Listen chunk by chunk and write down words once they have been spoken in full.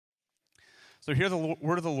So hear the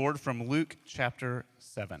word of the Lord from Luke chapter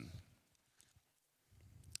 7,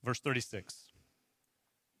 verse 36.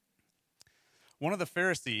 One of the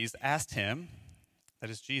Pharisees asked him,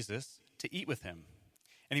 that is Jesus, to eat with him.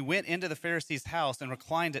 And he went into the Pharisee's house and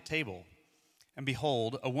reclined at table. And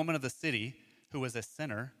behold, a woman of the city, who was a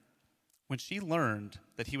sinner, when she learned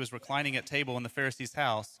that he was reclining at table in the Pharisee's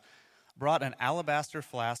house, brought an alabaster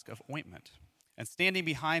flask of ointment, and standing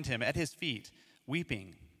behind him at his feet,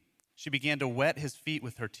 weeping, she began to wet his feet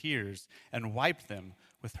with her tears and wiped them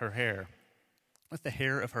with her hair, with the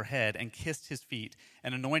hair of her head, and kissed his feet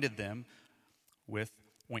and anointed them with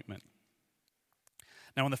ointment.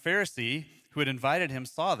 Now when the Pharisee who had invited him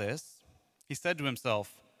saw this, he said to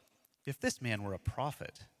himself, "If this man were a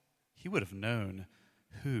prophet, he would have known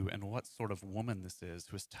who and what sort of woman this is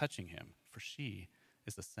who is touching him, for she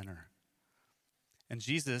is a sinner." And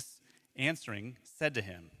Jesus, answering, said to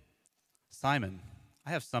him, "Simon, I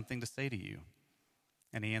have something to say to you."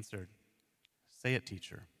 And he answered, "Say it,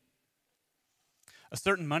 teacher." A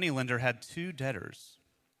certain moneylender had 2 debtors.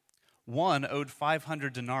 One owed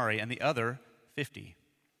 500 denarii and the other 50.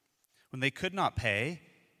 When they could not pay,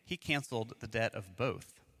 he canceled the debt of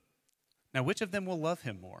both. Now which of them will love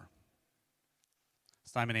him more?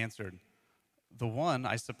 Simon answered, "The one,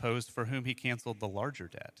 I suppose, for whom he canceled the larger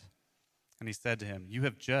debt." And he said to him, "You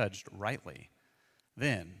have judged rightly."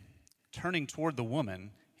 Then, turning toward the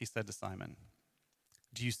woman, he said to Simon,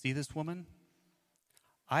 "Do you see this woman?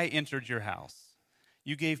 I entered your house.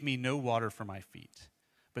 You gave me no water for my feet,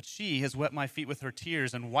 but she has wet my feet with her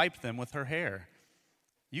tears and wiped them with her hair.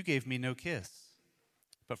 You gave me no kiss,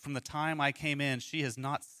 but from the time I came in, she has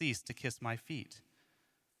not ceased to kiss my feet.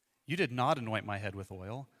 You did not anoint my head with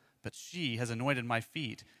oil, but she has anointed my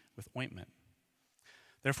feet with ointment.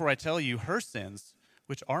 Therefore I tell you, her sins,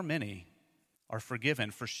 which are many, are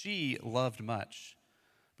forgiven, for she loved much.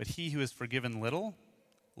 But he who is forgiven little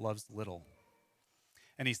loves little."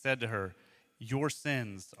 And he said to her, "Your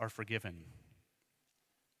sins are forgiven."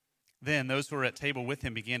 Then those who were at table with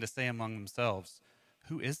him began to say among themselves,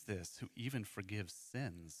 "Who is this who even forgives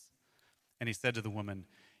sins?" And he said to the woman,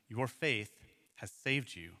 "Your faith has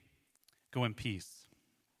saved you. Go in peace."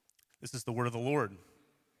 This is the word of the Lord.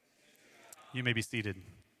 You may be seated.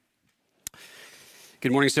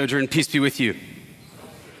 Good morning, Sojourn. Peace be with you.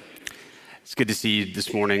 It's good to see you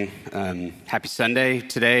this morning. Happy Sunday.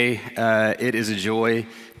 Today, it is a joy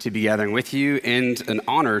to be gathering with you and an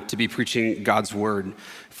honor to be preaching God's word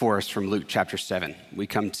for us from Luke chapter 7. We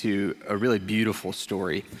come to a really beautiful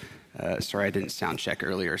story. Sorry I didn't sound check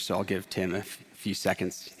earlier, so I'll give Tim a few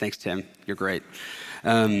seconds. Thanks, Tim. You're great.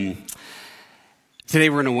 Today,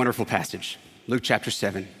 we're in a wonderful passage, Luke chapter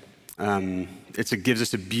 7. It gives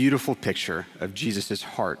us a beautiful picture of Jesus'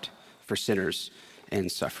 heart for sinners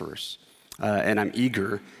and sufferers. And I'm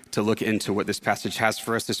eager to look into what this passage has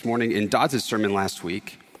for us this morning. In Dodds' sermon last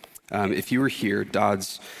week, if you were here,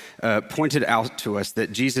 Dodds pointed out to us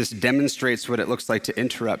that Jesus demonstrates what it looks like to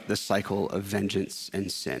interrupt the cycle of vengeance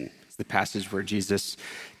and sin. It's the passage where Jesus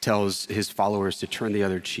tells his followers to turn the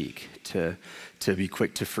other cheek, to be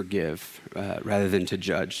quick to forgive rather than to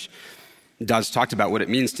judge. Dodds talked about what it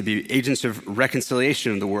means to be agents of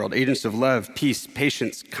reconciliation in the world, agents of love, peace,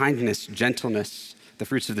 patience, kindness, gentleness, the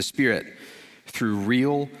fruits of the Spirit, through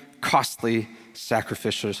real, costly,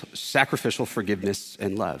 sacrificial forgiveness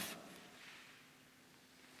and love.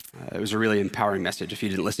 It was a really empowering message. If you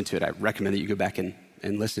didn't listen to it, I recommend that you go back and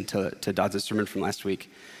listen to Dodds' sermon from last week.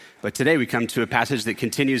 But today we come to a passage that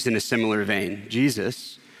continues in a similar vein.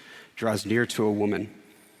 Jesus draws near to a woman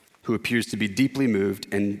who appears to be deeply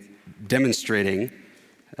moved and demonstrating,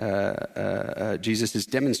 Jesus is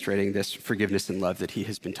demonstrating this forgiveness and love that he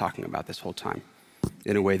has been talking about this whole time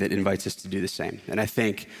in a way that invites us to do the same. And I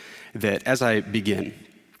think that as I begin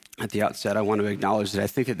at the outset, I want to acknowledge that I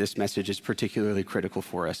think that this message is particularly critical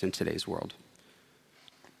for us in today's world.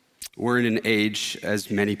 We're in an age, as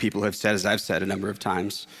many people have said, as I've said a number of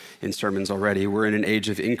times in sermons already, we're in an age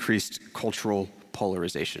of increased cultural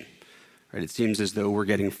polarization. Right? It seems as though we're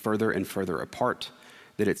getting further and further apart,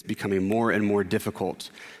 that it's becoming more and more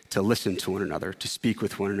difficult to listen to one another, to speak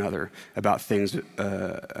with one another about things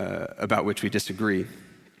about which we disagree.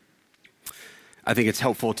 I think it's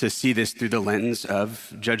helpful to see this through the lens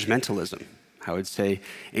of judgmentalism. I would say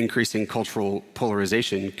increasing cultural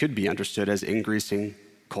polarization could be understood as increasing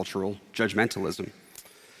cultural judgmentalism.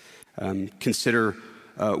 Consider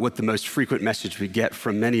what the most frequent message we get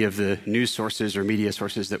from many of the news sources or media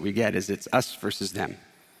sources that we get is it's us versus them.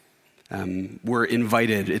 We're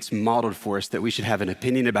invited, it's modeled for us that we should have an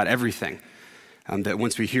opinion about everything. That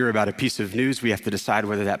once we hear about a piece of news, we have to decide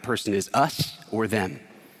whether that person is us or them.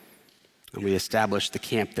 And we establish the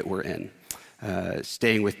camp that we're in.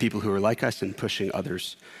 staying with people who are like us and pushing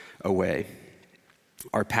others away.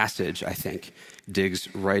 Our passage, I think,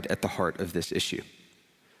 digs right at the heart of this issue.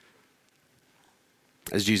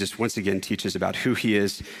 As Jesus once again teaches about who he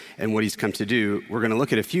is and what he's come to do, we're going to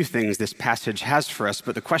look at a few things this passage has for us,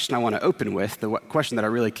 but the question I want to open with, the question that I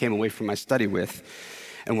really came away from my study with,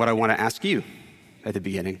 and what I want to ask you at the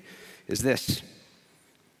beginning is this: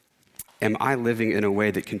 am I living in a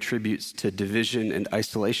way that contributes to division and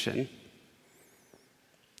isolation,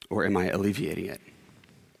 or am I alleviating it?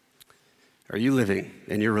 Are you living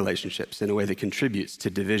in your relationships in a way that contributes to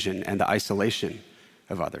division and the isolation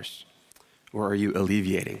of others? Or are you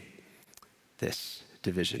alleviating this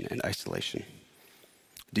division and isolation?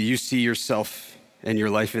 Do you see yourself and your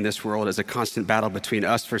life in this world as a constant battle between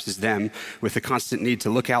us versus them, with a constant need to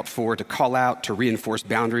look out for, to call out, to reinforce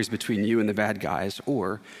boundaries between you and the bad guys?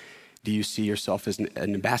 Or do you see yourself as an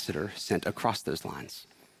ambassador sent across those lines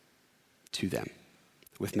to them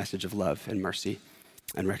with message of love and mercy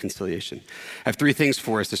and reconciliation? I have three things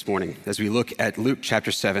for us this morning as we look at Luke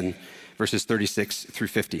chapter 7, verses 36 through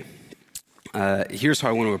 50. Here's how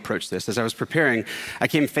I want to approach this. As I was preparing, I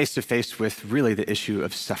came face to face with really the issue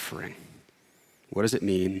of suffering. What does it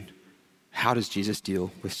mean? How does Jesus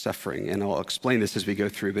deal with suffering? And I'll explain this as we go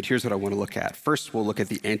through, but here's what I want to look at. First, we'll look at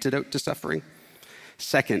the antidote to suffering.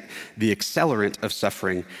 Second, the accelerant of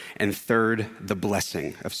suffering. And third, the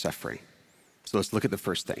blessing of suffering. So let's look at the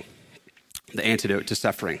first thing, the antidote to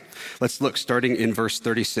suffering. Let's look starting in verse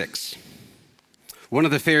 36. One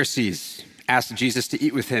of the Pharisees asked Jesus to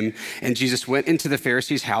eat with him, and Jesus went into the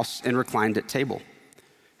Pharisee's house and reclined at table.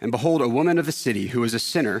 And behold, a woman of the city who was a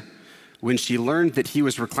sinner, when she learned that he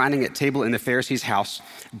was reclining at table in the Pharisee's house,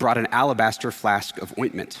 brought an alabaster flask of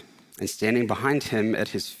ointment, and standing behind him at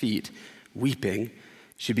his feet, weeping,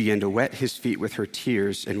 she began to wet his feet with her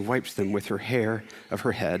tears and wiped them with her hair of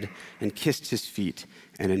her head and kissed his feet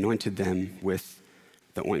and anointed them with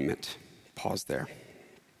the ointment. Pause there.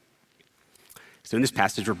 So in this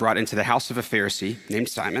passage, we're brought into the house of a Pharisee named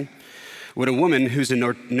Simon, when a woman who's a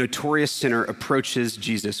notorious sinner approaches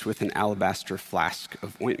Jesus with an alabaster flask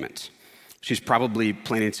of ointment. She's probably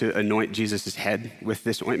planning to anoint Jesus' head with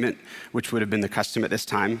this ointment, which would have been the custom at this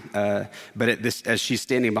time. But as she's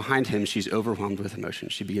standing behind him, she's overwhelmed with emotion.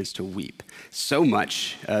 She begins to weep. So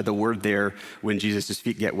much, the word there when Jesus'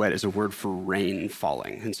 feet get wet is a word for rain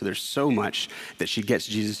falling. And so there's so much that she gets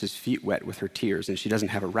Jesus' feet wet with her tears, and she doesn't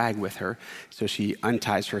have a rag with her. So she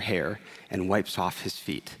unties her hair and wipes off his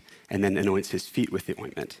feet, and then anoints his feet with the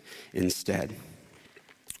ointment instead.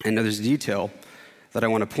 And now there's a detail that I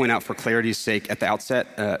want to point out for clarity's sake at the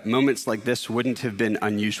outset. Moments like this wouldn't have been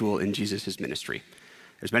unusual in Jesus' ministry.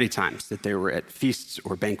 There's many times that they were at feasts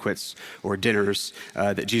or banquets or dinners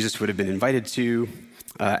that Jesus would have been invited to.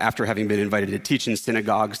 After having been invited to teach in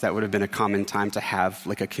synagogues, that would have been a common time to have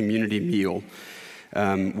like a community meal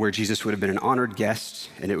where Jesus would have been an honored guest,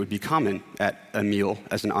 and it would be common at a meal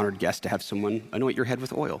as an honored guest to have someone anoint your head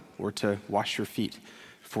with oil or to wash your feet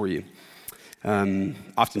for you.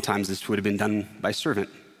 Oftentimes this would have been done by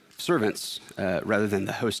servants rather than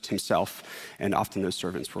the host himself, and often those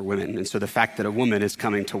servants were women. And so the fact that a woman is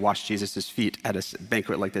coming to wash Jesus' feet at a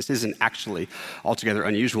banquet like this isn't actually altogether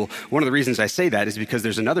unusual. One of the reasons I say that is because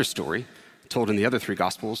there's another story told in the other three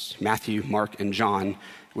Gospels, Matthew, Mark, and John,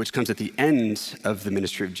 which comes at the end of the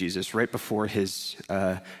ministry of Jesus, right before his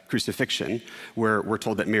crucifixion, where we're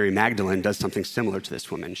told that Mary Magdalene does something similar to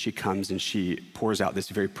this woman. She comes and she pours out this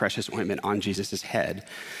very precious ointment on Jesus' head.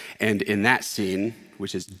 And in that scene,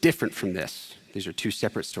 which is different from this, these are two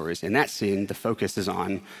separate stories. In that scene, the focus is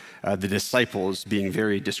on the disciples being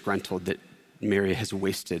very disgruntled that Mary has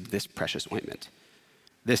wasted this precious ointment.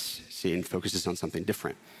 This scene focuses on something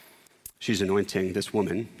different. She's anointing this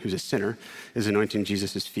woman, who's a sinner, is anointing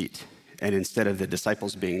Jesus' feet. And instead of the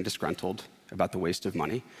disciples being disgruntled about the waste of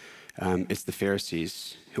money, it's the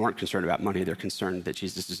Pharisees who aren't concerned about money. They're concerned that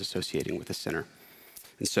Jesus is associating with a sinner.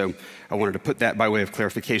 And so I wanted to put that by way of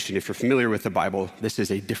clarification. If you're familiar with the Bible, this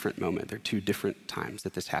is a different moment. There are two different times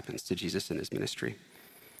that this happens to Jesus in his ministry.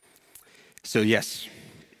 So yes,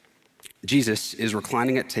 Jesus is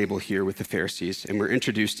reclining at table here with the Pharisees, and we're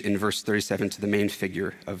introduced in verse 37 to the main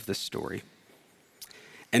figure of this story.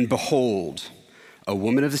 And behold, a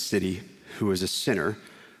woman of the city who was a sinner,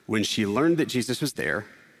 when she learned that Jesus was there,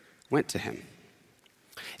 went to him.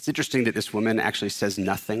 It's interesting that this woman actually says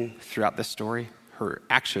nothing throughout this story. Her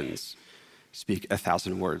actions speak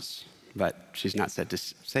 1,000 words, but she's not said to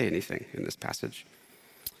say anything in this passage.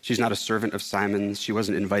 She's not a servant of Simon's. She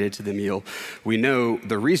wasn't invited to the meal. We know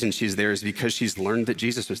the reason she's there is because she's learned that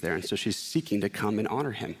Jesus was there, and so she's seeking to come and honor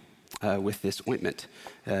him with this ointment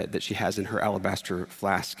that she has in her alabaster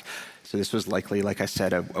flask. So this was likely, like I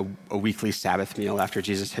said, a weekly Sabbath meal after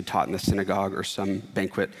Jesus had taught in the synagogue, or some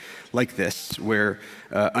banquet like this, where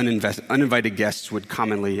uninvited guests would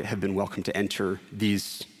commonly have been welcome to enter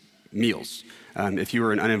these meals. If you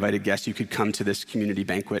were an uninvited guest, you could come to this community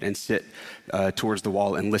banquet and sit towards the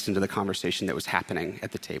wall and listen to the conversation that was happening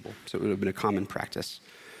at the table. So it would have been a common practice.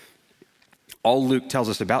 All Luke tells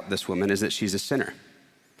us about this woman is that she's a sinner.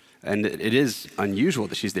 And it is unusual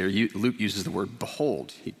that she's there. Luke uses the word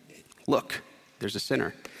behold. Look, there's a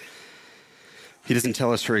sinner. He doesn't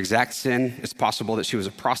tell us her exact sin. It's possible that she was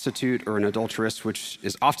a prostitute or an adulteress, which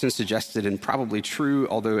is often suggested and probably true,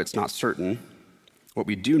 although it's not certain. What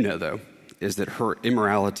we do know, though, is that her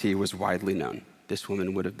immorality was widely known. This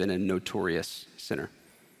woman would have been a notorious sinner.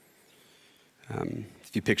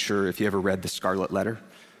 If you ever read The Scarlet Letter,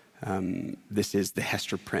 this is the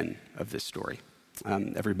Hester Prynne of this story.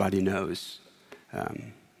 Everybody knows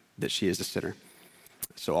that she is a sinner.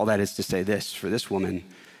 So all that is to say this: for this woman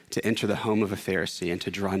to enter the home of a Pharisee and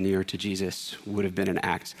to draw near to Jesus would have been an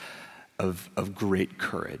act of great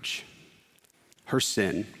courage. Her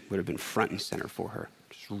sin would have been front and center for her,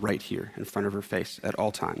 just right here in front of her face at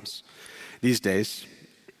all times. These days,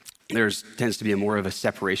 there tends to be more of a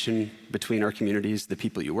separation between our communities. The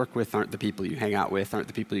people you work with aren't the people you hang out with, aren't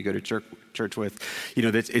the people you go to church with.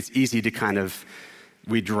 It's easy to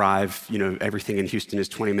we drive, everything in Houston is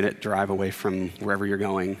 20-minute drive away from wherever you're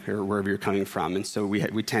going or wherever you're coming from. And so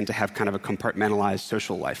we tend to have kind of a compartmentalized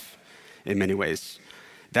social life in many ways.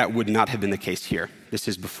 That would not have been the case here. This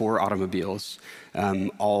is before automobiles.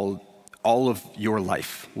 All of your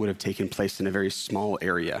life would have taken place in a very small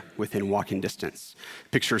area within walking distance.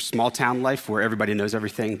 Picture small town life where everybody knows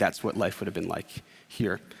everything. That's what life would have been like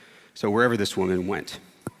here. So wherever this woman went,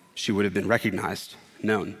 she would have been recognized,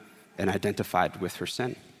 known, and identified with her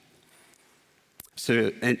sin.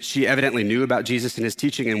 And she evidently knew about Jesus and his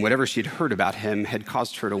teaching, and whatever she'd heard about him had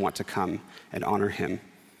caused her to want to come and honor him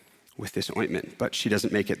with this ointment. But she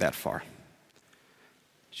doesn't make it that far.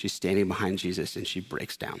 She's standing behind Jesus and she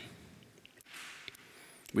breaks down.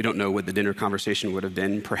 We don't know what the dinner conversation would have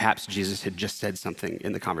been. Perhaps Jesus had just said something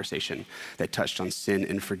in the conversation that touched on sin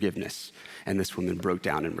and forgiveness, and this woman broke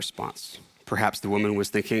down in response. Perhaps the woman was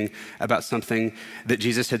thinking about something that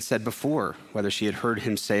Jesus had said before, whether she had heard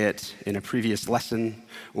him say it in a previous lesson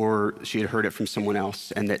or she had heard it from someone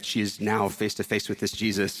else, and that she is now face to face with this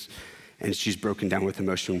Jesus and she's broken down with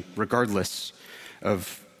emotion. Regardless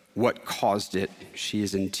of what caused it, she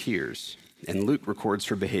is in tears. And Luke records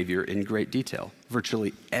her behavior in great detail.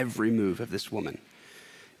 Virtually every move of this woman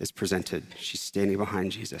is presented. She's standing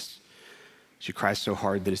behind Jesus. She cries so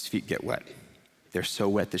hard that his feet get wet. They're so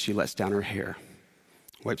wet that she lets down her hair,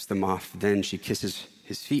 wipes them off. Then she kisses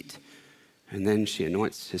his feet, and then she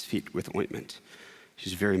anoints his feet with ointment.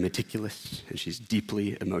 She's very meticulous, and she's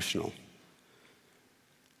deeply emotional.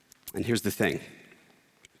 And here's the thing.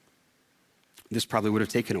 This probably would have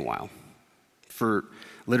taken a while. For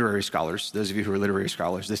literary scholars, those of you who are literary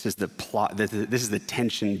scholars, this is the plot, this is the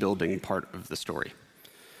tension-building part of the story,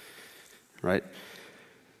 right?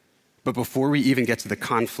 But before we even get to the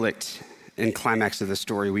conflict and climax of the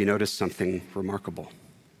story, we notice something remarkable.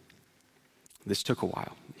 This took a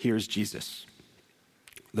while. Here's Jesus,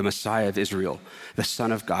 the Messiah of Israel, the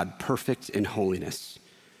Son of God, perfect in holiness.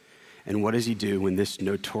 And what does he do when this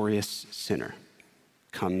notorious sinner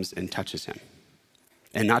comes and touches him?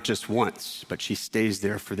 And not just once, but she stays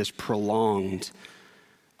there for this prolonged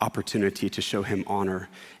opportunity to show him honor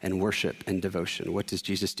and worship and devotion. What does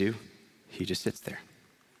Jesus do? He just sits there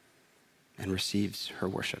and receives her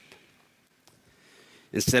worship.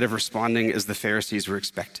 Instead of responding as the Pharisees were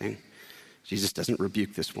expecting, Jesus doesn't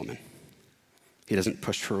rebuke this woman. He doesn't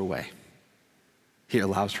push her away. He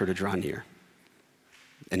allows her to draw near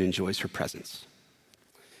and enjoys her presence.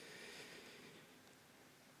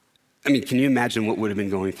 Can you imagine what would have been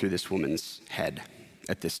going through this woman's head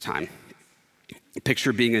at this time?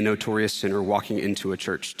 Picture being a notorious sinner walking into a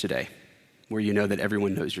church today where you know that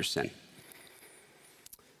everyone knows your sin.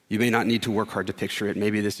 You may not need to work hard to picture it.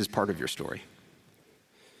 Maybe this is part of your story.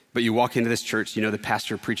 But you walk into this church, you know the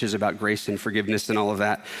pastor preaches about grace and forgiveness and all of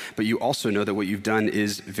that, but you also know that what you've done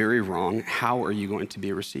is very wrong. How are you going to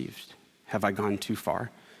be received? Have I gone too far?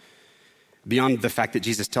 Beyond the fact that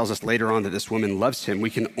Jesus tells us later on that this woman loves him, we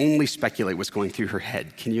can only speculate what's going through her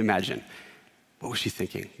head. Can you imagine? What was she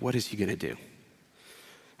thinking? What is he going to do?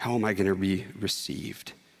 How am I going to be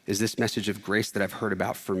received? Is this message of grace that I've heard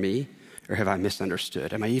about for me, or have I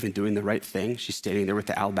misunderstood? Am I even doing the right thing? She's standing there with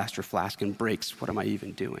the alabaster flask and breaks. What am I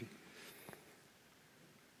even doing?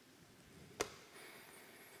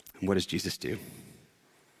 And what does Jesus do?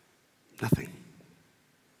 Nothing.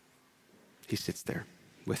 He sits there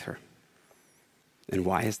with her. And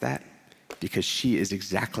why is that? Because she is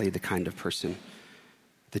exactly the kind of person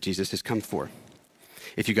that Jesus has come for.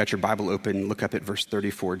 If you got your Bible open, look up at verse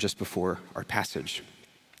 34 just before our passage.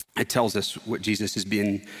 It tells us what Jesus is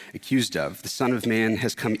being accused of. The Son of Man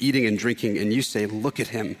has come eating and drinking, and you say, look at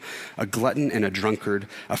him, a glutton and a drunkard,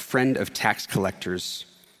 a friend of tax collectors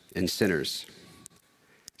and sinners.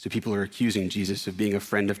 So people are accusing Jesus of being a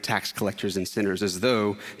friend of tax collectors and sinners, as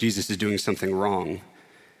though Jesus is doing something wrong.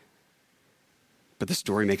 But the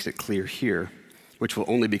story makes it clear here, which will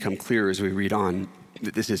only become clearer as we read on,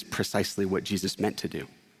 that this is precisely what Jesus meant to do.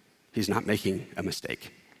 He's not making a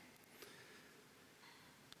mistake.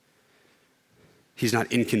 He's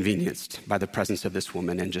not inconvenienced by the presence of this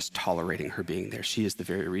woman and just tolerating her being there. She is the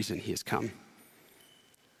very reason he has come.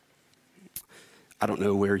 I don't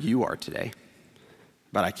know where you are today,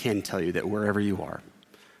 but I can tell you that wherever you are,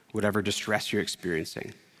 whatever distress you're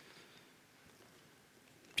experiencing,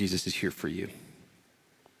 Jesus is here for you.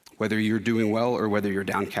 Whether you're doing well or whether you're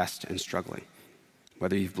downcast and struggling,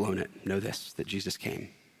 whether you've blown it, know this, that Jesus came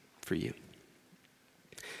for you.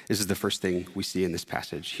 This is the first thing we see in this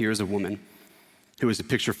passage. Here's a woman who is a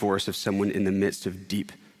picture for us of someone in the midst of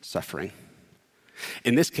deep suffering.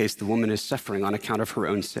 In this case, the woman is suffering on account of her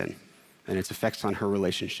own sin and its effects on her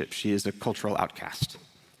relationship. She is a cultural outcast.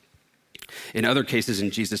 In other cases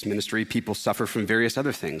in Jesus' ministry, people suffer from various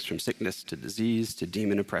other things, from sickness to disease to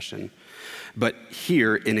demon oppression. But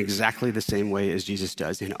here, in exactly the same way as Jesus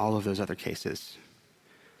does in all of those other cases,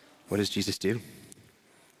 what does Jesus do?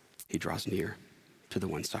 He draws near to the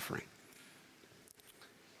one suffering.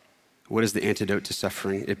 What is the antidote to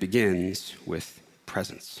suffering? It begins with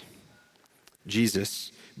presence.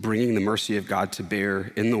 Jesus, bringing the mercy of God to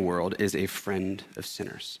bear in the world, is a friend of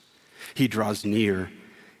sinners. He draws near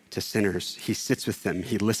to sinners. He sits with them.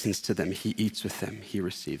 He listens to them. He eats with them. He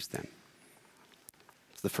receives them.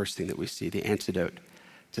 It's the first thing that we see. The antidote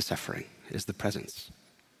to suffering is the presence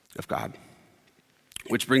of God.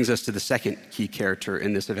 Which brings us to the second key character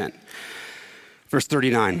in this event. Verse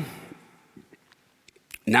 39.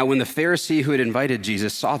 Now, when the Pharisee who had invited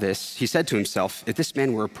Jesus saw this, he said to himself, if this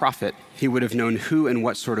man were a prophet, he would have known who and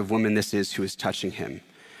what sort of woman this is who is touching him,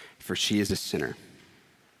 for she is a sinner.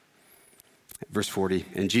 Verse 40,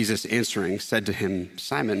 and Jesus answering said to him,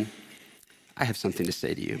 Simon, I have something to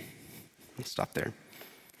say to you. Let's stop there.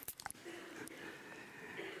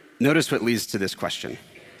 Notice what leads to this question,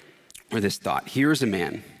 or this thought. Here is a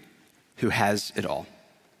man who has it all.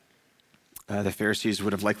 The Pharisees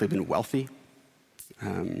would have likely been wealthy.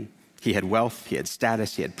 He had wealth, he had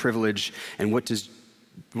status, he had privilege. And what does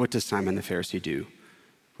Simon the Pharisee do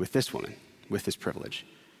with this woman, with his privilege?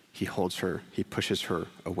 He holds her, he pushes her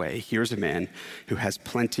away. Here's a man who has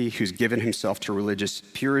plenty, who's given himself to religious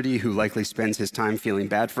purity, who likely spends his time feeling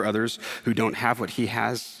bad for others who don't have what he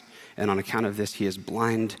has. And on account of this, he is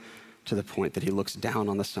blind to the point that he looks down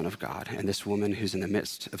on the Son of God. And this woman who's in the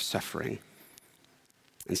midst of suffering,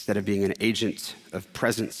 instead of being an agent of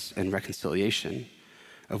presence and reconciliation,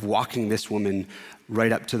 of walking this woman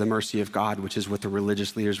right up to the mercy of God, which is what the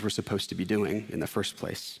religious leaders were supposed to be doing in the first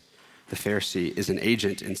place, the Pharisee is an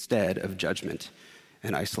agent instead of judgment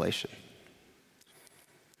and isolation.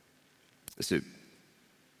 So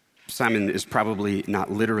Simon is probably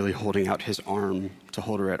not literally holding out his arm to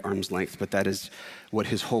hold her at arm's length, but that is what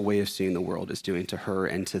his whole way of seeing the world is doing to her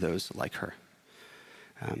and to those like her.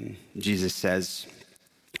 Jesus says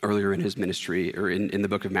earlier in his ministry, or in the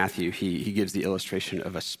book of Matthew, he gives the illustration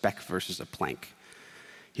of a speck versus a plank.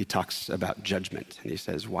 He talks about judgment, and he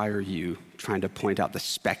says, why are you trying to point out the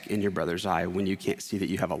speck in your brother's eye when you can't see that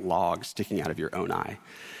you have a log sticking out of your own eye?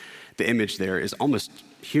 The image there is almost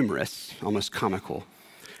humorous, almost comical,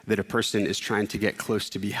 that a person is trying to get close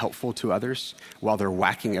to be helpful to others while they're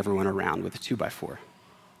whacking everyone around with a 2x4.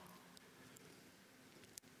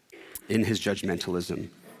 In his judgmentalism,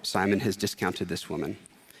 Simon has discounted this woman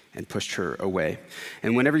and pushed her away.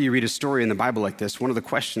 And whenever you read a story in the Bible like this, one of the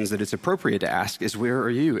questions that it's appropriate to ask is, where are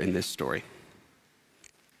you in this story?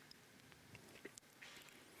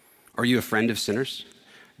 Are you a friend of sinners,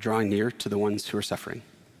 drawing near to the ones who are suffering?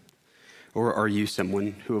 Or are you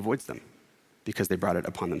someone who avoids them because they brought it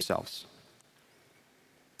upon themselves?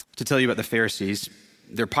 To tell you about the Pharisees,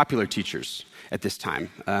 they're popular teachers at this time.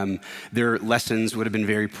 Their lessons would have been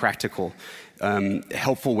very practical,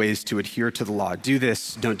 helpful ways to adhere to the law. Do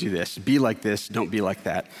this, don't do this. Be like this, don't be like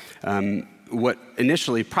that. What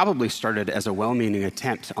initially probably started as a well-meaning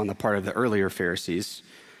attempt on the part of the earlier Pharisees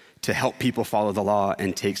to help people follow the law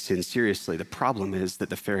and take sin seriously. The problem is that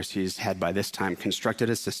the Pharisees had by this time constructed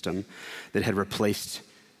a system that had replaced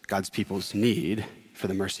God's people's need for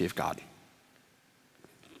the mercy of God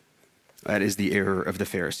That is the error of the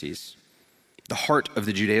Pharisees. The heart of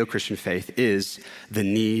the Judeo-Christian faith is the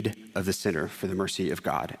need of the sinner for the mercy of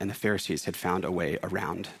God, and the Pharisees had found a way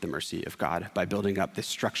around the mercy of God by building up this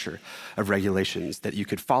structure of regulations that you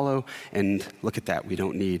could follow, and look at that, we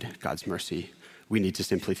don't need God's mercy. We need to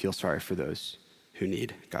simply feel sorry for those who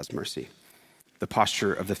need God's mercy. The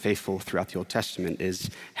posture of the faithful throughout the Old Testament is,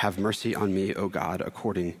 have mercy on me, O God,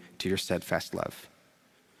 according to your steadfast love.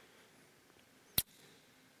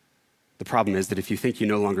 The problem is that if you think you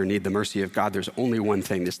no longer need the mercy of God, there's only one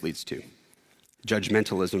thing this leads to: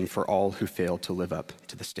 judgmentalism for all who fail to live up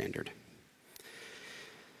to the standard.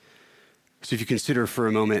 So if you consider for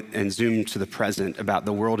a moment and zoom to the present about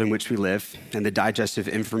the world in which we live and the digestive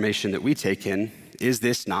information that we take in, is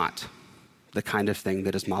this not the kind of thing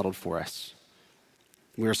that is modeled for us?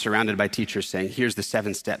 We are surrounded by teachers saying, here's the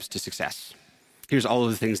 7 steps to success. Here's all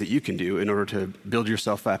of the things that you can do in order to build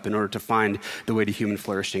yourself up, in order to find the way to human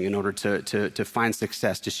flourishing, in order to find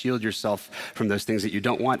success, to shield yourself from those things that you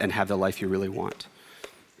don't want and have the life you really want.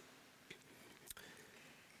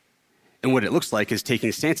 And what it looks like is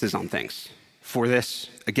taking stances on things. For this,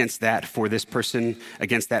 against that, for this person,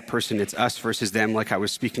 against that person. It's us versus them, like I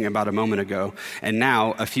was speaking about a moment ago. And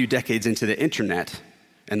now, a few decades into the internet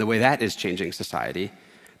and the way that is changing society,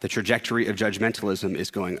 the trajectory of judgmentalism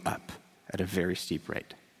is going up at a very steep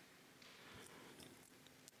rate.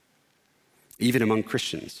 Even among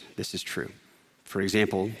Christians, this is true. For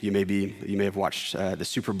example, you may have watched the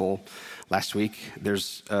Super Bowl last week.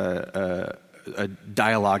 There's a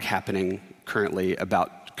dialogue happening currently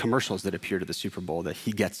about commercials that appeared at the Super Bowl, the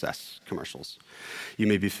He Gets Us commercials. You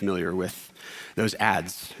may be familiar with those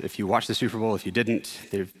ads. If you watched the Super Bowl, if you didn't,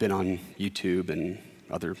 they've been on YouTube and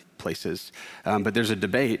other places. But there's a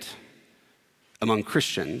debate among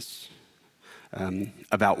Christians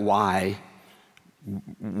about why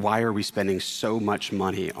are we spending so much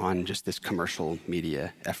money on just this commercial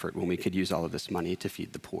media effort when we could use all of this money to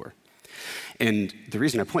feed the poor? And the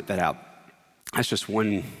reason I point that out, that's just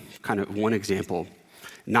one example.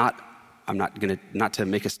 Not to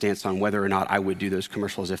make a stance on whether or not I would do those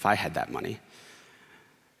commercials if I had that money.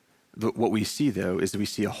 But what we see, though, is that we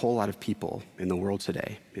see a whole lot of people in the world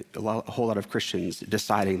today, a whole lot of Christians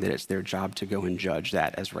deciding that it's their job to go and judge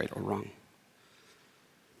that as right or wrong.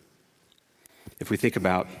 If we think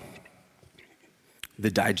about the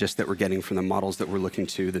digest that we're getting from the models that we're looking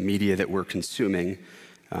to, the media that we're consuming,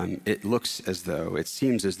 it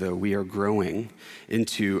seems as though we are growing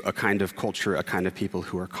into a kind of culture, a kind of people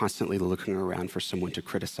who are constantly looking around for someone to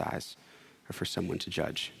criticize or for someone to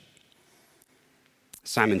judge.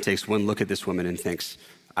 Simon takes one look at this woman and thinks,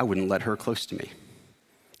 I wouldn't let her close to me.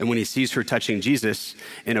 And when he sees her touching Jesus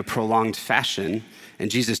in a prolonged fashion and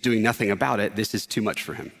Jesus doing nothing about it, this is too much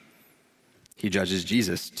for him. He judges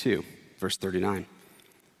Jesus too. Verse 39.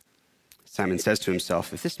 Simon says to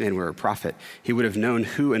himself, if this man were a prophet, he would have known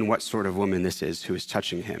who and what sort of woman this is who is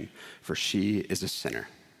touching him, for she is a sinner.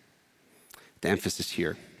 The emphasis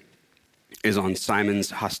here is on Simon's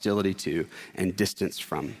hostility to and distance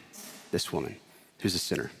from this woman who's a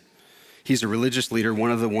sinner. He's a religious leader,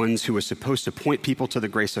 one of the ones who was supposed to point people to the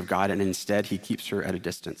grace of God, and instead he keeps her at a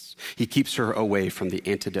distance. He keeps her away from the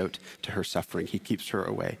antidote to her suffering. He keeps her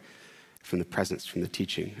away from the presence, from the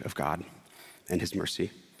teaching of God and his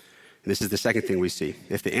mercy. And this is the second thing we see.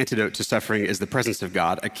 If the antidote to suffering is the presence of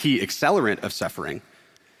God, a key accelerant of suffering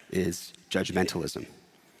is judgmentalism,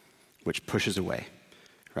 which pushes away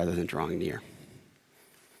rather than drawing near.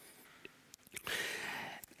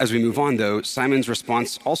 As we move on, though, Simon's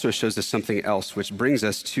response also shows us something else, which brings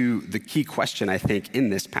us to the key question, I think, in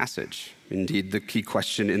this passage. Indeed, the key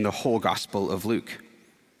question in the whole Gospel of Luke.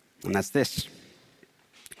 And that's this: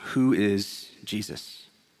 who is Jesus?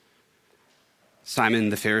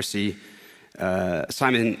 Simon is a Pharisee,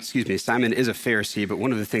 but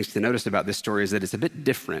one of the things to notice about this story is that it's a bit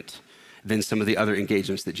different than some of the other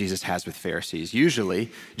engagements that Jesus has with Pharisees.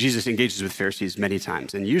 Usually, Jesus engages with Pharisees many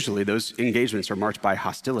times, and usually those engagements are marked by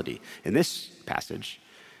hostility. In this passage,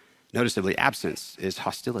 noticeably, absence is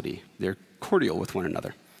hostility. They're cordial with one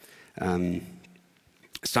another.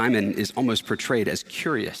 Simon is almost portrayed as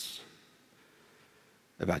curious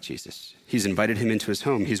about Jesus. He's invited him into his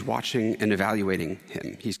home. He's watching and evaluating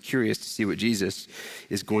him. He's curious to see what Jesus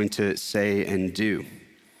is going to say and do.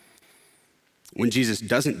 When Jesus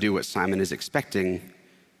doesn't do what Simon is expecting,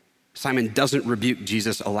 Simon doesn't rebuke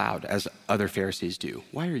Jesus aloud as other Pharisees do.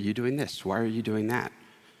 Why are you doing this? Why are you doing that?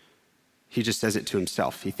 He just says it to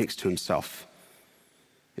himself. He thinks to himself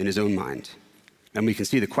in his own mind. And we can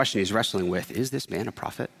see the question he's wrestling with: is this man a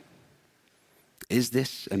prophet? Is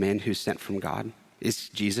this a man who's sent from God? Is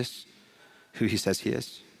Jesus who he says he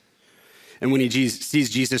is? And when he sees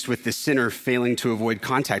Jesus with this sinner failing to avoid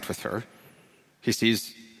contact with her, he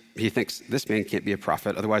thinks this man can't be a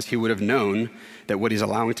prophet, otherwise he would have known that what he's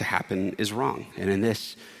allowing to happen is wrong. And in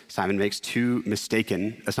this, Simon makes two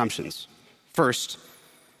mistaken assumptions. First,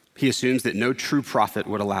 he assumes that no true prophet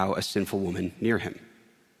would allow a sinful woman near him.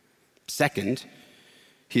 Second,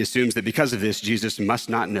 he assumes that because of this, Jesus must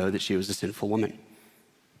not know that she was a sinful woman.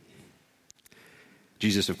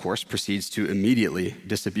 Jesus, of course, proceeds to immediately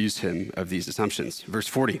disabuse him of these assumptions. Verse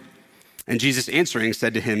 40, and Jesus answering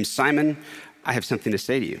said to him, Simon, I have something to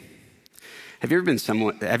say to you. Have you ever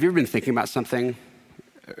been thinking about something,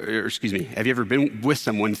 have you ever been with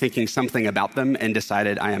someone thinking something about them and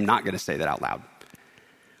decided, I am not going to say that out loud,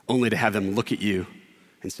 only to have them look at you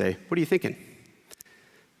and say, what are you thinking?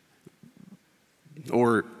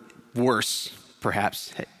 Or worse,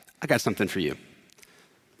 perhaps, hey, I got something for you.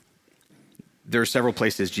 There are several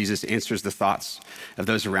places Jesus answers the thoughts of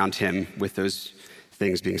those around him with those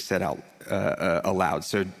things being said out aloud.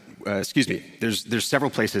 So, there's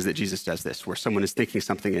several places that Jesus does this, where someone is thinking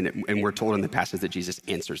something and we're told in the passage that Jesus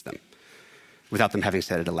answers them. Without them having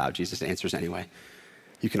said it aloud, Jesus answers anyway.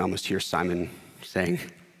 You can almost hear Simon saying,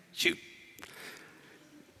 shoot.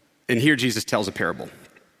 And here Jesus tells a parable.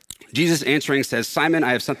 Jesus answering says, Simon,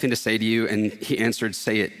 I have something to say to you. And he answered,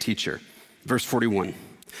 say it, teacher. Verse 41.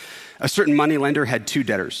 A certain moneylender had two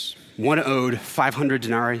debtors. One owed 500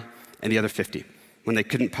 denarii and the other 50. When they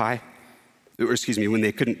couldn't pay,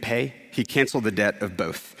 he canceled the debt of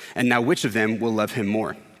both. And now which of them will love him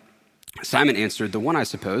more? Simon answered, the one, I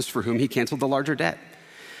suppose, for whom he canceled the larger debt.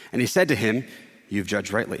 And he said to him, you've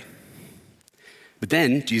judged rightly. But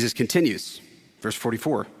then Jesus continues, verse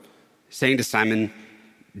 44, saying to Simon,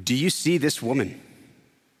 do you see this woman?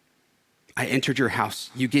 I entered your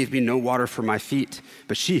house. You gave me no water for my feet,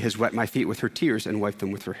 but she has wet my feet with her tears and wiped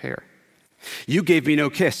them with her hair. You gave me no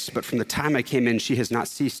kiss, but from the time I came in, she has not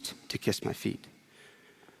ceased to kiss my feet.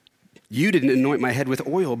 You didn't anoint my head with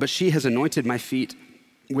oil, but she has anointed my feet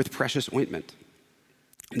with precious ointment.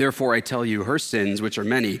 Therefore, I tell you, her sins, which are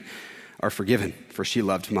many, are forgiven, for she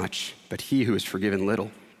loved much. But he who is forgiven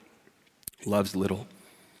little loves little.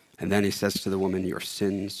 And then he says to the woman, your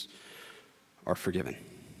sins are forgiven.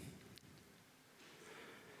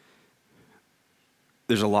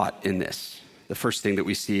 There's a lot in this. The first thing that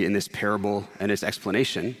we see in this parable and its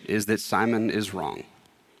explanation is that Simon is wrong.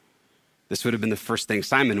 This would have been the first thing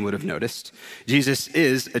Simon would have noticed. Jesus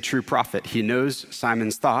is a true prophet. He knows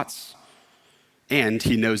Simon's thoughts, and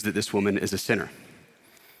he knows that this woman is a sinner.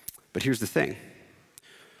 But here's the thing.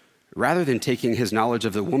 Rather than taking his knowledge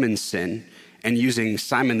of the woman's sin and using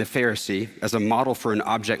Simon the Pharisee as a model for an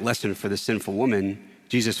object lesson for the sinful woman,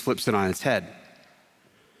 Jesus flips it on its head.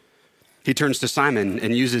 He turns to Simon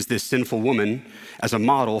and uses this sinful woman as a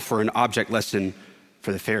model for an object lesson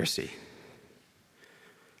for the Pharisee.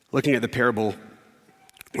 Looking at the parable,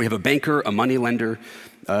 we have a banker, a moneylender,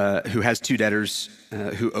 who has two debtors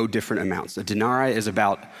who owe different amounts. A denarii is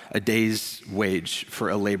about a day's wage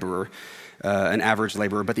for a laborer, an average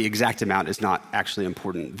laborer, but the exact amount is not actually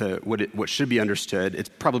important. What should be understood, it's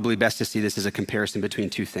probably best to see this as a comparison between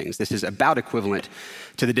two things. This is about equivalent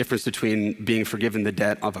to the difference between being forgiven the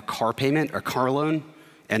debt of a car payment, a car loan,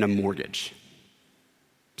 and a mortgage.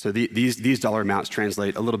 So these dollar amounts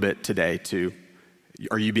translate a little bit today to,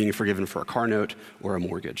 are you being forgiven for a car note or a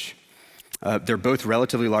mortgage? They're both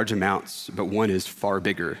relatively large amounts, but one is far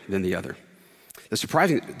bigger than the other. The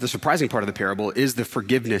surprising part of the parable is the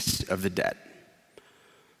forgiveness of the debt.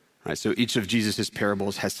 Right, so each of Jesus'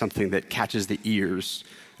 parables has something that catches the ears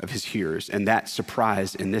of his hearers, and that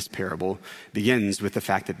surprise in this parable begins with the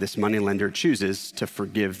fact that this moneylender chooses to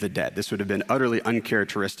forgive the debt. This would have been utterly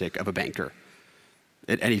uncharacteristic of a banker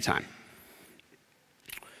at any time.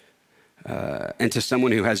 And to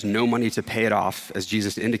someone who has no money to pay it off, as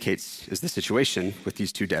Jesus indicates is the situation with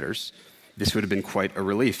these two debtors, this would have been quite a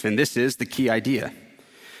relief. And this is the key idea.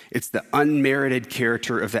 It's the unmerited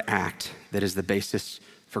character of the act that is the basis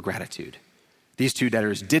for gratitude. These two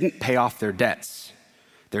debtors didn't pay off their debts.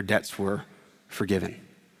 Their debts were forgiven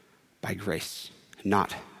by grace,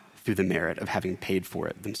 not through the merit of having paid for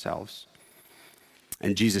it themselves.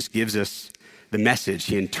 And Jesus gives us the message.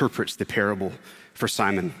 He interprets the parable for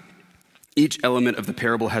Simon. Each element of the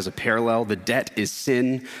parable has a parallel. The debt is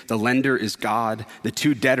sin. The lender is God. The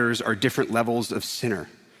two debtors are different levels of sinner.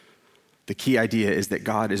 The key idea is that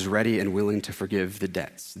God is ready and willing to forgive the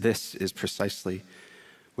debts. This is precisely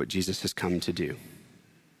what Jesus has come to do.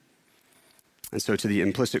 And so to the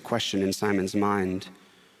implicit question in Simon's mind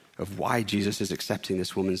of why Jesus is accepting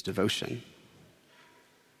this woman's devotion,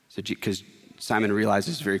 because Simon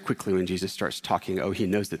realizes very quickly when Jesus starts talking, he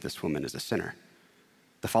knows that this woman is a sinner.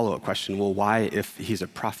 the follow-up question, well, why, if he's a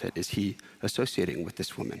prophet, is he associating with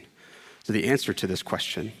this woman? So the answer to this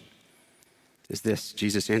question is this.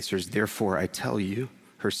 Jesus answers, therefore I tell you,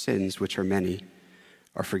 her sins, which are many,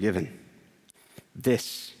 are forgiven.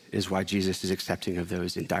 This is why Jesus is accepting of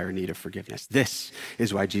those in dire need of forgiveness. This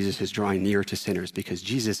is why Jesus is drawing near to sinners, because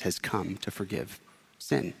Jesus has come to forgive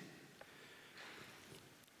sin.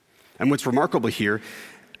 And what's remarkable here,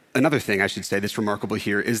 another thing I should say that's remarkable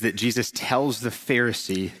here, is that Jesus tells the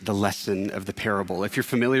Pharisee the lesson of the parable. If you're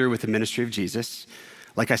familiar with the ministry of Jesus,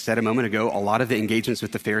 like I said a moment ago, a lot of the engagements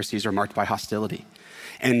with the Pharisees are marked by hostility.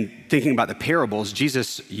 And thinking about the parables,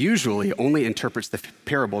 Jesus usually only interprets the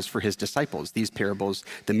parables for his disciples. These parables,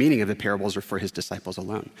 the meaning of the parables are for his disciples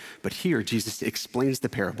alone. But here, Jesus explains the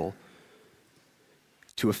parable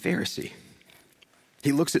to a Pharisee.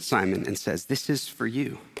 He looks at Simon and says, this is for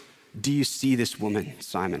you. Do you see this woman,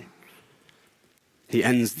 Simon? He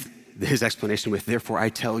ends his explanation with, therefore I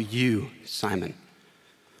tell you, Simon.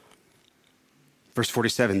 Verse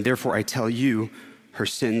 47, therefore I tell you, her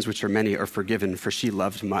sins, which are many, are forgiven, for she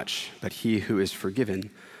loved much, but he who is forgiven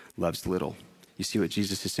loves little. You see what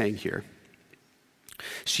Jesus is saying here?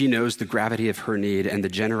 She knows the gravity of her need and the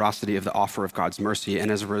generosity of the offer of God's mercy, and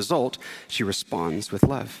as a result, she responds with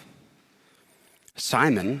love.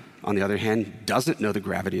 Simon, on the other hand, doesn't know the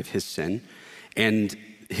gravity of his sin and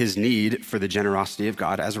his need for the generosity of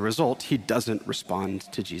God. As a result, he doesn't respond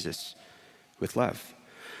to Jesus with love.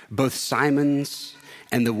 Both Simon's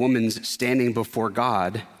and the woman's standing before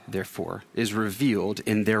God, therefore, is revealed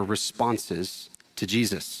in their responses to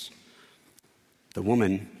Jesus. The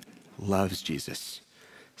woman loves Jesus.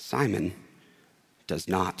 Simon does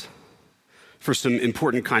not. For some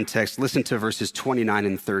important context, listen to verses 29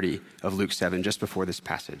 and 30 of Luke 7, just before this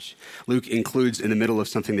passage. Luke includes, in the middle of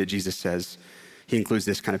something that Jesus says, he includes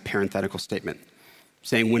this kind of parenthetical statement,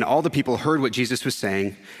 saying, when all the people heard what Jesus was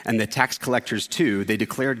saying, and the tax collectors too, they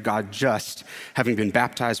declared God just, having been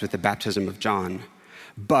baptized with the baptism of John.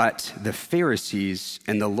 But the Pharisees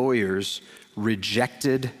and the lawyers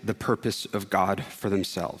rejected the purpose of God for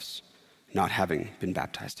themselves, not having been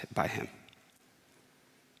baptized by him.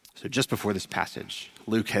 So just before this passage,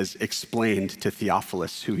 Luke has explained to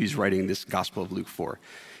Theophilus, who he's writing this Gospel of Luke for.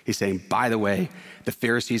 He's saying, by the way, the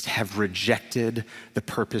Pharisees have rejected the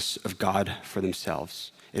purpose of God for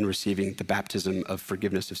themselves in receiving the baptism of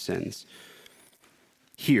forgiveness of sins.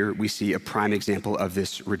 Here we see a prime example of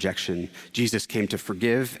this rejection. Jesus came to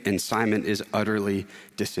forgive, and Simon is utterly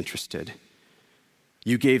disinterested.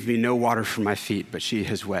 You gave me no water for my feet, but she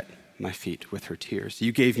has wet my feet with her tears.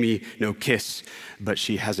 You gave me no kiss, but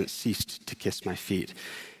she hasn't ceased to kiss my feet.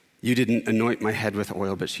 You didn't anoint my head with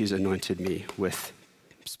oil, but she's anointed me with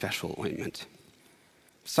special ointment.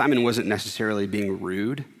 Simon wasn't necessarily being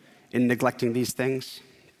rude in neglecting these things.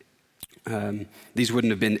 These wouldn't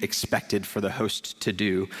have been expected for the host to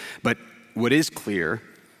do. But what is clear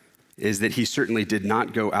is that he certainly did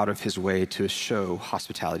not go out of his way to show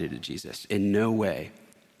hospitality to Jesus. In no way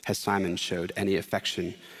has Simon showed any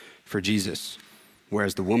affection for Jesus,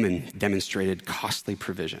 whereas the woman demonstrated costly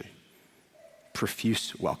provision,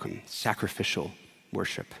 profuse welcome, sacrificial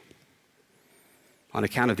worship. On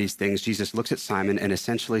account of these things, Jesus looks at Simon and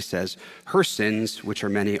essentially says, her sins, which are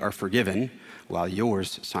many, are forgiven, while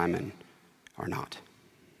yours, Simon, are not.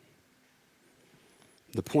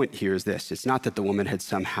 The point here is this. It's not that the woman had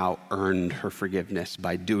somehow earned her forgiveness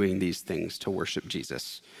by doing these things to worship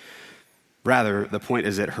Jesus. Rather, the point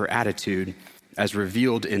is that her attitude, as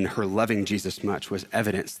revealed in her loving Jesus much, was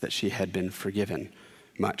evidence that she had been forgiven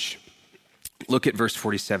much. Look at verse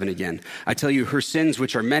 47 again. I tell you, her sins,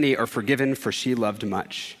 which are many, are forgiven, for she loved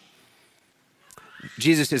much.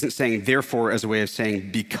 Jesus isn't saying therefore as a way of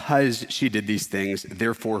saying because she did these things,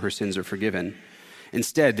 therefore her sins are forgiven.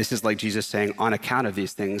 Instead, this is like Jesus saying, on account of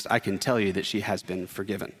these things, I can tell you that she has been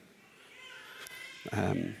forgiven.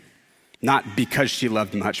 Not because she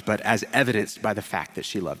loved much, but as evidenced by the fact that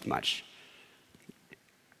she loved much.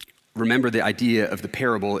 Remember, the idea of the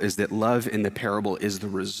parable is that love in the parable is the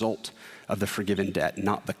result of the forgiven debt,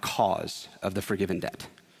 not the cause of the forgiven debt.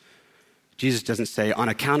 Jesus doesn't say, on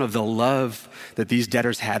account of the love that these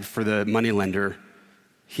debtors had for the moneylender,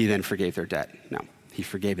 he then forgave their debt. No, he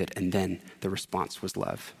forgave it, and then the response was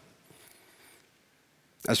love.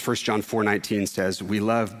 As 1 John 4:19 says, we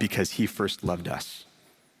love because he first loved us,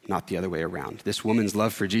 not the other way around. This woman's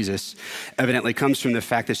love for Jesus evidently comes from the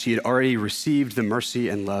fact that she had already received the mercy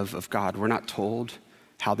and love of God. We're not told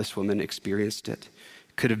how this woman experienced it.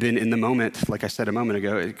 It could have been in the moment, like I said a moment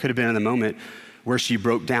ago, it could have been in the moment where she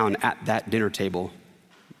broke down at that dinner table,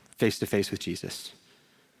 face to face with Jesus.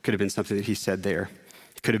 It could have been something that he said there.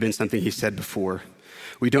 It could have been something he said before.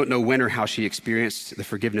 We don't know when or how she experienced the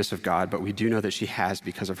forgiveness of God, but we do know that she has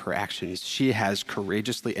because of her actions. She has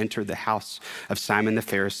courageously entered the house of Simon the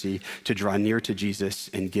Pharisee to draw near to Jesus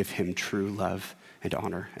and give him true love and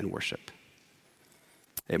honor and worship.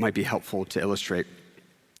 It might be helpful to illustrate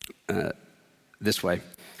this way.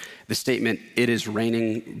 The statement, "It is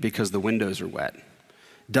raining because the windows are wet,"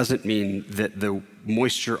 doesn't mean that the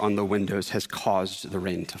moisture on the windows has caused the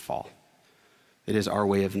rain to fall. It is our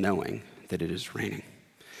way of knowing that it is raining.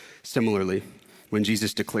 Similarly, when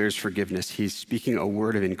Jesus declares forgiveness, he's speaking a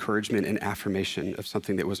word of encouragement and affirmation of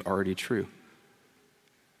something that was already true.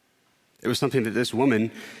 It was something that this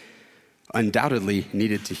woman undoubtedly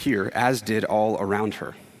needed to hear, as did all around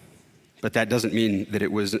her. But that doesn't mean that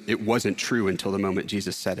it wasn't true until the moment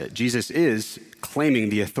Jesus said it. Jesus is claiming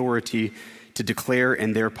the authority to declare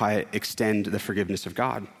and thereby extend the forgiveness of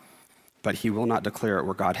God. But he will not declare it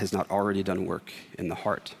where God has not already done work in the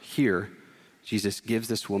heart. Here, Jesus gives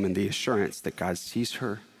this woman the assurance that God sees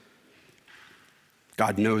her.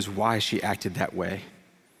 God knows why she acted that way.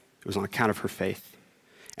 It was on account of her faith.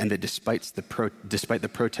 And that despite the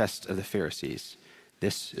protest of the Pharisees,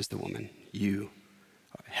 this is the woman. You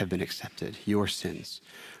have been accepted. Your sins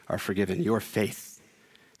are forgiven. Your faith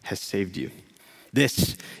has saved you.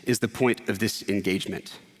 This is the point of this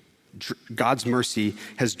engagement. God's mercy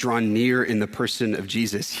has drawn near in the person of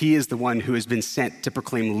Jesus. He is the one who has been sent to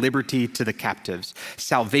proclaim liberty to the captives,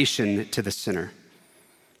 salvation to the sinner.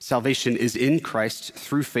 Salvation is in Christ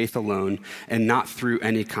through faith alone and not through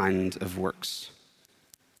any kind of works.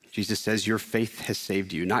 Jesus says, your faith has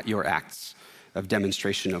saved you, not your acts of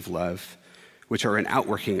demonstration of love, which are an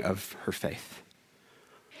outworking of her faith.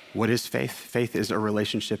 What is faith? Faith is a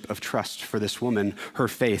relationship of trust for this woman. Her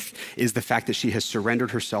faith is the fact that she has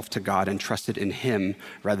surrendered herself to God and trusted in him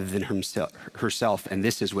rather than herself. And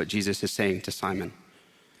this is what Jesus is saying to Simon.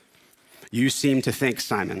 You seem to think,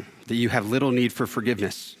 Simon, that you have little need for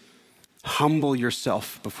forgiveness. Humble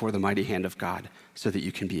yourself before the mighty hand of God so that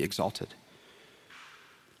you can be exalted.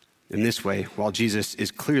 In this way, while Jesus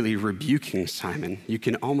is clearly rebuking Simon, you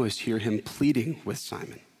can almost hear him pleading with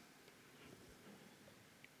Simon.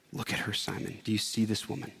 Look at her, Simon. Do you see this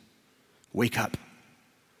woman? Wake up.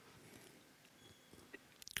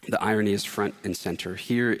 The irony is front and center.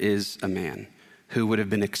 Here is a man who would have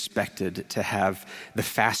been expected to have the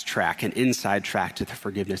fast track and inside track to the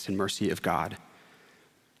forgiveness and mercy of God.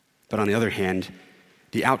 But on the other hand,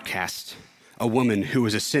 the outcast, a woman who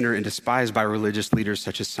was a sinner and despised by religious leaders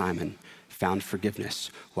such as Simon, found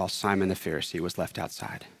forgiveness while Simon the Pharisee was left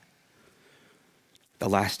outside. The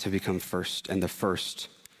last have become first and the first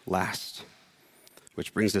last,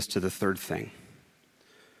 which brings us to the third thing,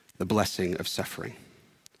 the blessing of suffering.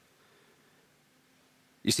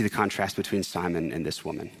 You see the contrast between Simon and this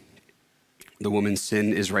woman. The woman's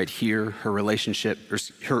sin is right here. Her reputation,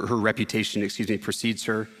 precedes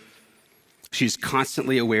her. She's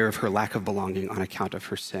constantly aware of her lack of belonging on account of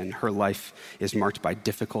her sin. Her life is marked by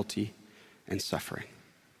difficulty and suffering.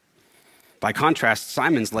 By contrast,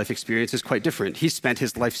 Simon's life experience is quite different. He spent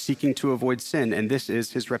his life seeking to avoid sin, and this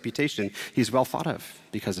is his reputation. He's well thought of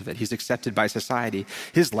because of it. He's accepted by society.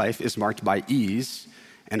 His life is marked by ease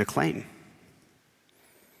and acclaim.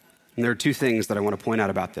 And there are two things that I want to point out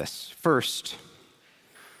about this. First,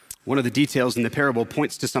 one of the details in the parable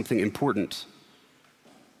points to something important.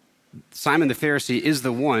 Simon the Pharisee is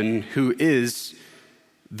the one who is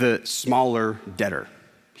the smaller debtor.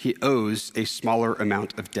 He owes a smaller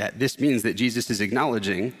amount of debt. This means that Jesus is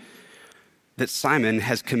acknowledging that Simon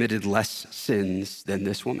has committed less sins than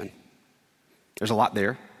this woman. There's a lot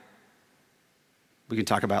there we can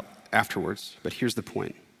talk about afterwards, but here's the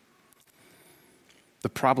point. The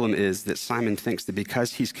problem is that Simon thinks that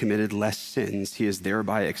because he's committed less sins, he is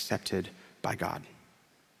thereby accepted by God.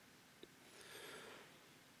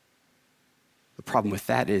 The problem with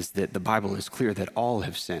that is that the Bible is clear that all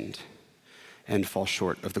have sinned and fall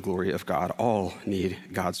short of the glory of God. All need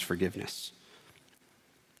God's forgiveness.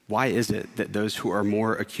 Why is it that those who are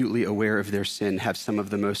more acutely aware of their sin have some of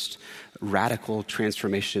the most radical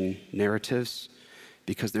transformation narratives?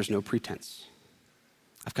 Because there's no pretense.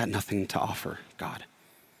 I've got nothing to offer, God.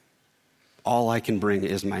 All I can bring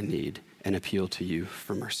is my need and appeal to you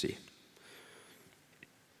for mercy.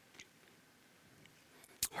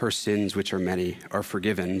 Her sins, which are many, are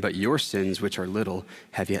forgiven, but your sins, which are little,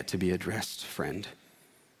 have yet to be addressed, friend.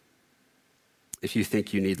 If you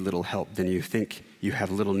think you need little help, then you think you have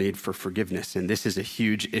little need for forgiveness. And this is a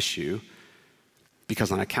huge issue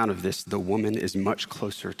because on account of this, the woman is much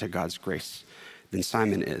closer to God's grace than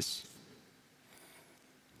Simon is.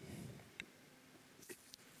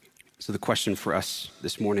 So the question for us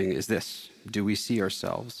this morning is this: do we see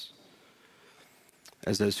ourselves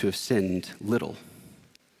as those who have sinned little?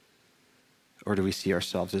 Or do we see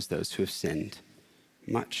ourselves as those who have sinned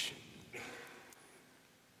much?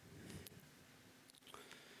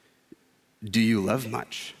 Do you love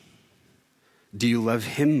much? Do you love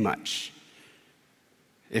him much?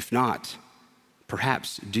 If not,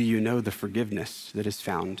 perhaps do you know the forgiveness that is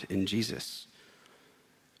found in Jesus?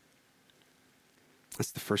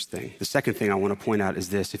 That's the first thing. The second thing I want to point out is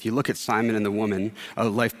this. If you look at Simon and the woman, a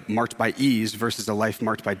life marked by ease versus a life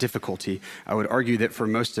marked by difficulty, I would argue that for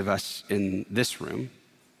most of us in this room,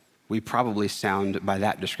 we probably sound by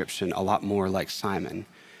that description a lot more like Simon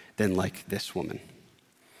than like this woman.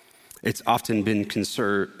 It's often been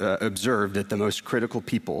observed that the most critical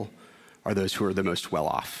people are those who are the most well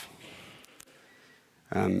off.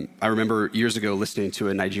 I remember years ago listening to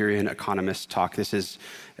a Nigerian economist talk. This is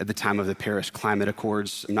at the time of the Paris Climate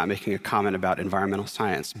Accords. I'm not making a comment about environmental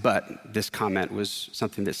science, but this comment was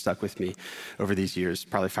something that stuck with me over these years,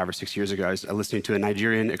 probably 5 or 6 years ago. I was listening to a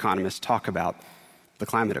Nigerian economist talk about the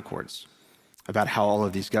climate accords, about how all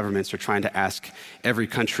of these governments are trying to ask every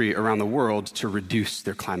country around the world to reduce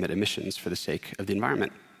their climate emissions for the sake of the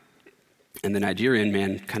environment. And the Nigerian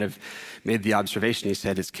man kind of made the observation. He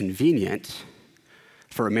said, it's convenient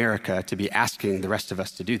for America to be asking the rest of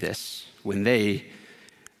us to do this when they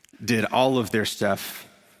did all of their stuff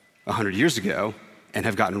 100 years ago and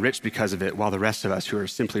have gotten rich because of it, while the rest of us who are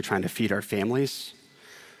simply trying to feed our families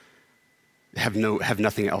have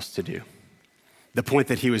nothing else to do. The point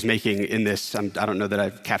that he was making in this, I don't know that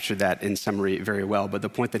I've captured that in summary very well, but the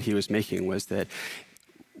point that he was making was that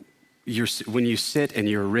when you sit and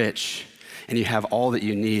you're rich and you have all that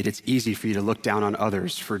you need, it's easy for you to look down on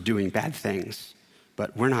others for doing bad things.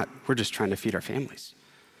 But we're just trying to feed our families.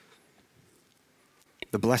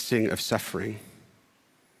 The blessing of suffering,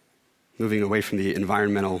 moving away from the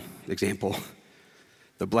environmental example,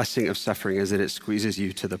 the blessing of suffering is that it squeezes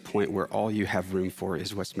you to the point where all you have room for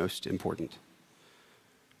is what's most important.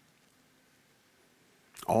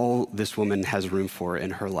 All this woman has room for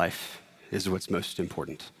in her life is what's most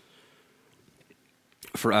important.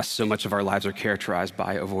 For us, so much of our lives are characterized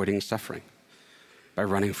by avoiding suffering, by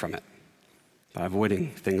running from it, by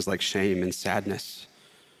avoiding things like shame and sadness.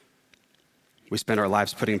 We spend our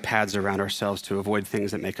lives putting pads around ourselves to avoid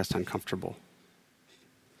things that make us uncomfortable.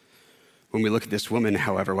 When we look at this woman,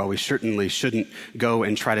 however, while we certainly shouldn't go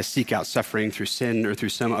and try to seek out suffering through sin or through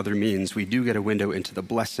some other means, we do get a window into the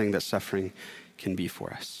blessing that suffering can be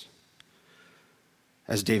for us.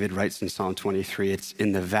 As David writes in Psalm 23, it's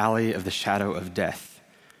in the valley of the shadow of death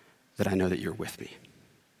that I know that you're with me.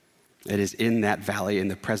 It is in that valley, in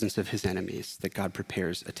the presence of his enemies, that God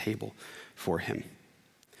prepares a table for him.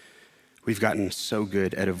 We've gotten so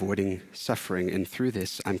good at avoiding suffering, and through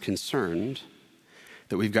this, I'm concerned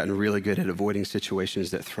that we've gotten really good at avoiding situations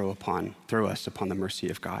that throw us upon the mercy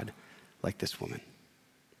of God, like this woman.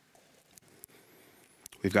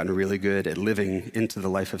 We've gotten really good at living into the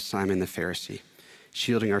life of Simon the Pharisee,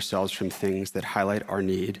 shielding ourselves from things that highlight our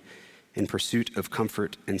need in pursuit of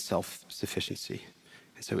comfort and self-sufficiency.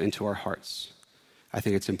 And so into our hearts, I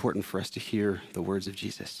think it's important for us to hear the words of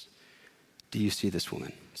Jesus. Do you see this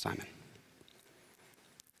woman, Simon?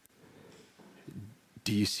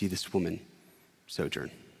 Do you see this woman,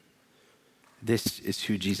 Sojourn? This is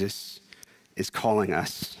who Jesus is calling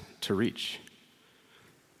us to reach.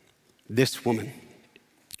 This woman,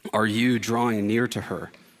 are you drawing near to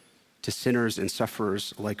her, to sinners and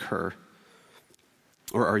sufferers like her,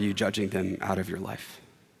 or are you judging them out of your life?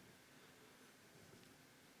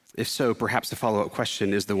 If so, perhaps the follow-up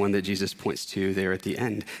question is the one that Jesus points to there at the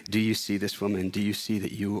end. Do you see this woman? Do you see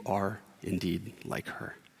that you are indeed like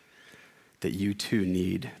her? That you too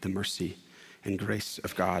need the mercy and grace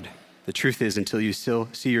of God? The truth is, until you still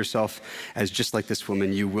see yourself as just like this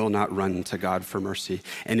woman, you will not run to God for mercy.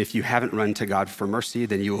 And if you haven't run to God for mercy,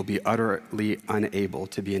 then you will be utterly unable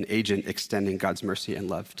to be an agent extending God's mercy and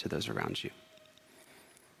love to those around you.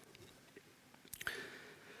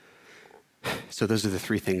 So those are the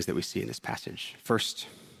three things that we see in this passage. First,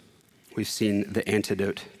 we've seen the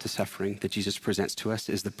antidote to suffering that Jesus presents to us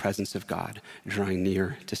is the presence of God drawing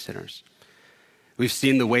near to sinners. We've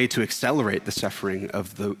seen the way to accelerate the suffering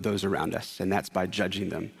of those around us, and that's by judging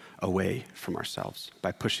them away from ourselves,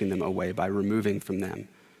 by pushing them away, by removing from them,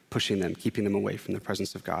 pushing them, keeping them away from the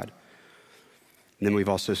presence of God. And then we've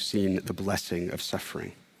also seen the blessing of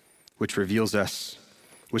suffering, which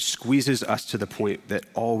squeezes us to the point that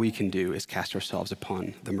all we can do is cast ourselves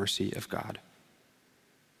upon the mercy of God.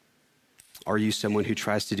 Are you someone who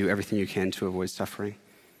tries to do everything you can to avoid suffering?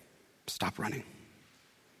 Stop running.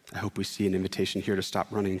 I hope we see an invitation here to stop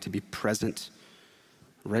running, to be present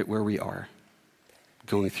right where we are,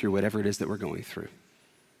 going through whatever it is that we're going through.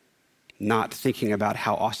 not thinking about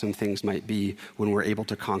how awesome things might be when we're able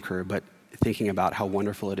to conquer, but thinking about how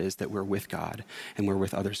wonderful it is that we're with God and we're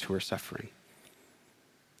with others who are suffering.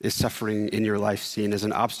 Is suffering in your life seen as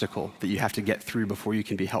an obstacle that you have to get through before you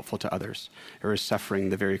can be helpful to others? Or is suffering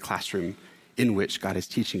the very classroom in which God is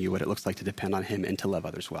teaching you what it looks like to depend on him and to love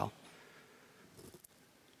others well?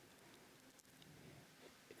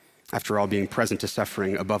 After all, being present to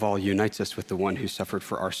suffering above all unites us with the one who suffered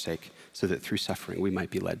for our sake, so that through suffering we might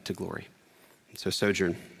be led to glory. And so,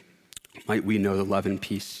 Sojourn, might we know the love and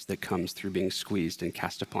peace that comes through being squeezed and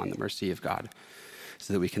cast upon the mercy of God,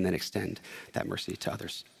 so that we can then extend that mercy to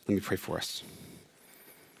others. Let me pray for us.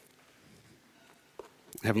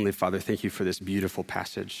 Heavenly Father, thank you for this beautiful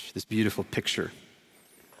passage, this beautiful picture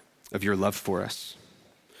of your love for us,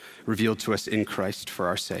 revealed to us in Christ for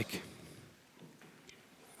our sake.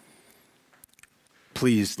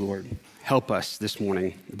 Please, Lord, help us this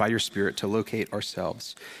morning by your Spirit to locate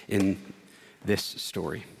ourselves in this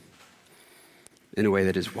story in a way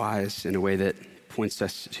that is wise, in a way that points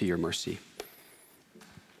us to your mercy.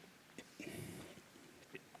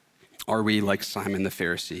 Are we like Simon the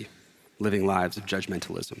Pharisee, living lives of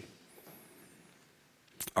judgmentalism?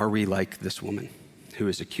 Are we like this woman who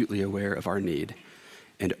is acutely aware of our need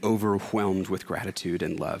and overwhelmed with gratitude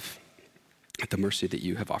and love at the mercy that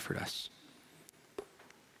you have offered us?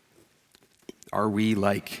 Are we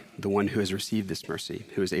like the one who has received this mercy,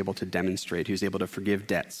 who is able to demonstrate, who is able to forgive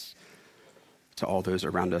debts to all those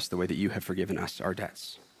around us the way that you have forgiven us our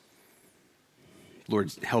debts?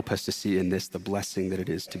 Lord, help us to see in this the blessing that it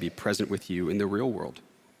is to be present with you in the real world,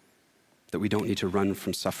 that we don't need to run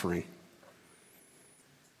from suffering,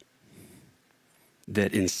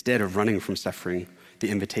 that instead of running from suffering, the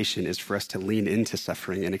invitation is for us to lean into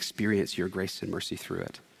suffering and experience your grace and mercy through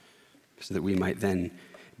it, so that we might then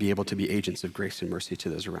be able to be agents of grace and mercy to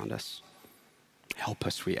those around us. Help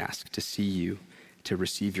us, we ask, to see you, to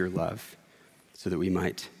receive your love, so that we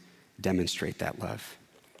might demonstrate that love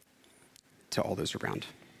to all those around,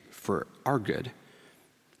 for our good,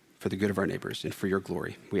 for the good of our neighbors, and for your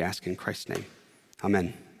glory. We ask in Christ's name.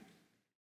 Amen.